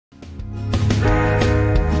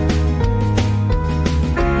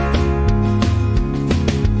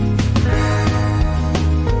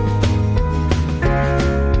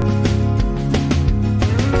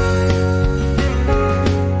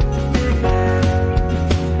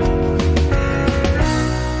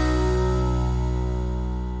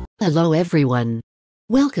Hello everyone.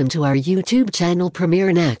 Welcome to our YouTube channel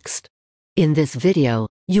Premiere Next. In this video,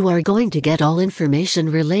 you are going to get all information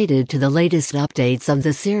related to the latest updates of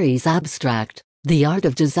the series Abstract, The Art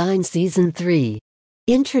of Design Season 3.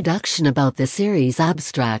 Introduction about the series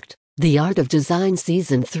Abstract, The Art of Design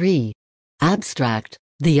Season 3. Abstract,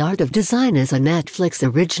 The Art of Design is a Netflix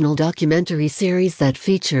original documentary series that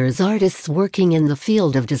features artists working in the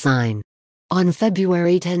field of design. On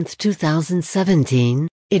February 10, 2017,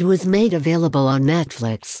 it was made available on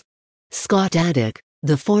Netflix. Scott Addick,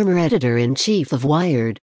 the former editor-in-chief of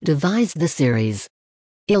Wired, devised the series.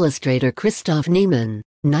 Illustrator Christoph Niemann,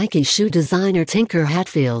 Nike shoe designer Tinker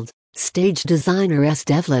Hatfield, stage designer S.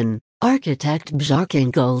 Devlin, architect Bjarke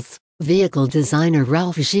Ingels, vehicle designer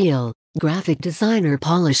Ralph Gilles, graphic designer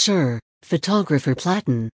Paula Scher, photographer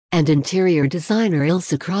Platten, and interior designer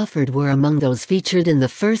Ilse Crawford were among those featured in the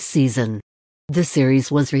first season. The series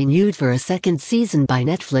was renewed for a second season by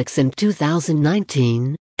Netflix in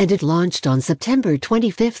 2019, and it launched on September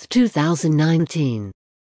 25, 2019.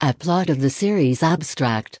 A plot of the series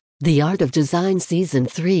Abstract, The Art of Design Season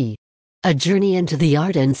 3. A journey into the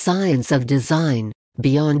art and science of design,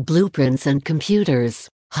 beyond blueprints and computers,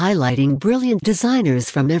 highlighting brilliant designers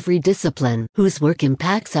from every discipline whose work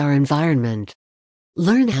impacts our environment.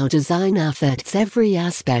 Learn how design affects every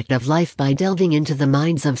aspect of life by delving into the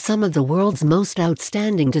minds of some of the world's most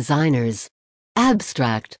outstanding designers.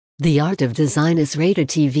 Abstract, The Art of Design is rated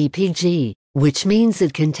TV PG, which means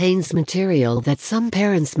it contains material that some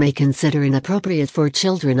parents may consider inappropriate for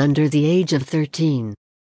children under the age of 13.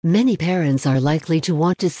 Many parents are likely to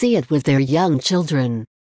want to see it with their young children.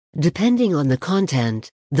 Depending on the content,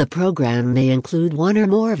 the program may include one or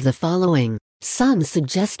more of the following: some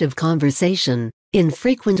suggestive conversation,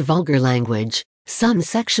 infrequent vulgar language, some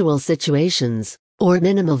sexual situations, or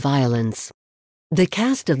minimal violence. The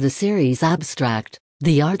cast of the series Abstract,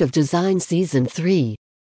 The Art of Design Season 3.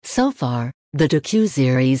 So far, the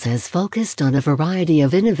docu-series has focused on a variety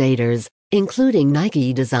of innovators, including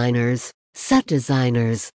Nike designers, set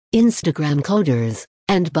designers, Instagram coders,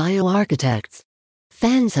 and bioarchitects.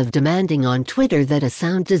 Fans have demanding on Twitter that a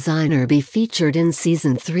sound designer be featured in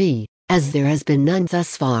Season 3, as there has been none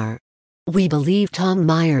thus far. We believe Tom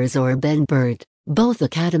Myers or Ben Burt, both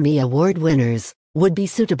Academy Award winners, would be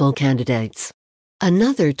suitable candidates.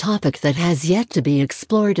 Another topic that has yet to be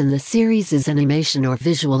explored in the series is animation or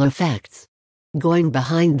visual effects. Going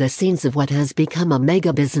behind the scenes of what has become a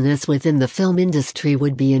mega business within the film industry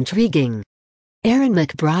would be intriguing. Aaron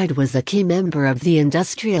McBride was a key member of the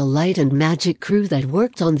Industrial Light and Magic crew that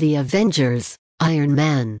worked on the Avengers, Iron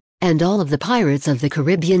Man, and all of the Pirates of the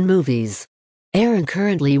Caribbean movies. Aaron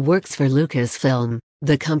currently works for Lucasfilm,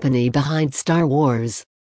 the company behind Star Wars.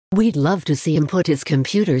 We'd love to see him put his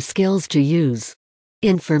computer skills to use.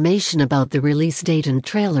 Information about the release date and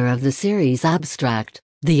trailer of the series Abstract,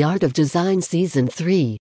 The Art of Design Season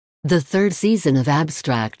 3. The third season of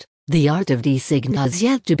Abstract, The Art of Design has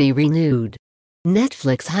yet to be renewed.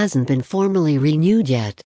 Netflix hasn't been formally renewed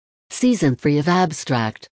yet. Season 3 of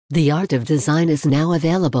Abstract, The Art of Design is now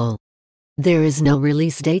available. There is no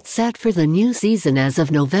release date set for the new season as of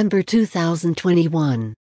November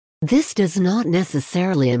 2021. This does not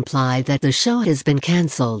necessarily imply that the show has been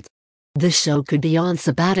cancelled. The show could be on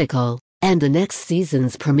sabbatical, and the next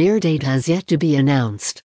season's premiere date has yet to be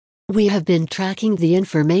announced. We have been tracking the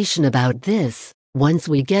information about this. Once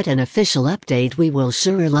we get an official update, we will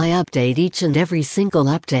surely update each and every single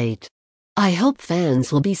update. I hope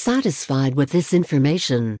fans will be satisfied with this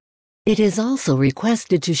information. It is also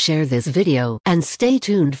requested to share this video and stay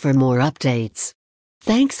tuned for more updates.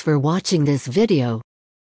 Thanks for watching this video.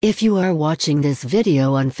 If you are watching this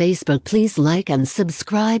video on Facebook, please like and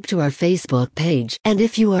subscribe to our Facebook page. And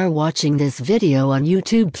if you are watching this video on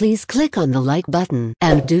YouTube, please click on the like button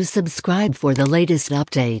and do subscribe for the latest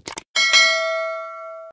update.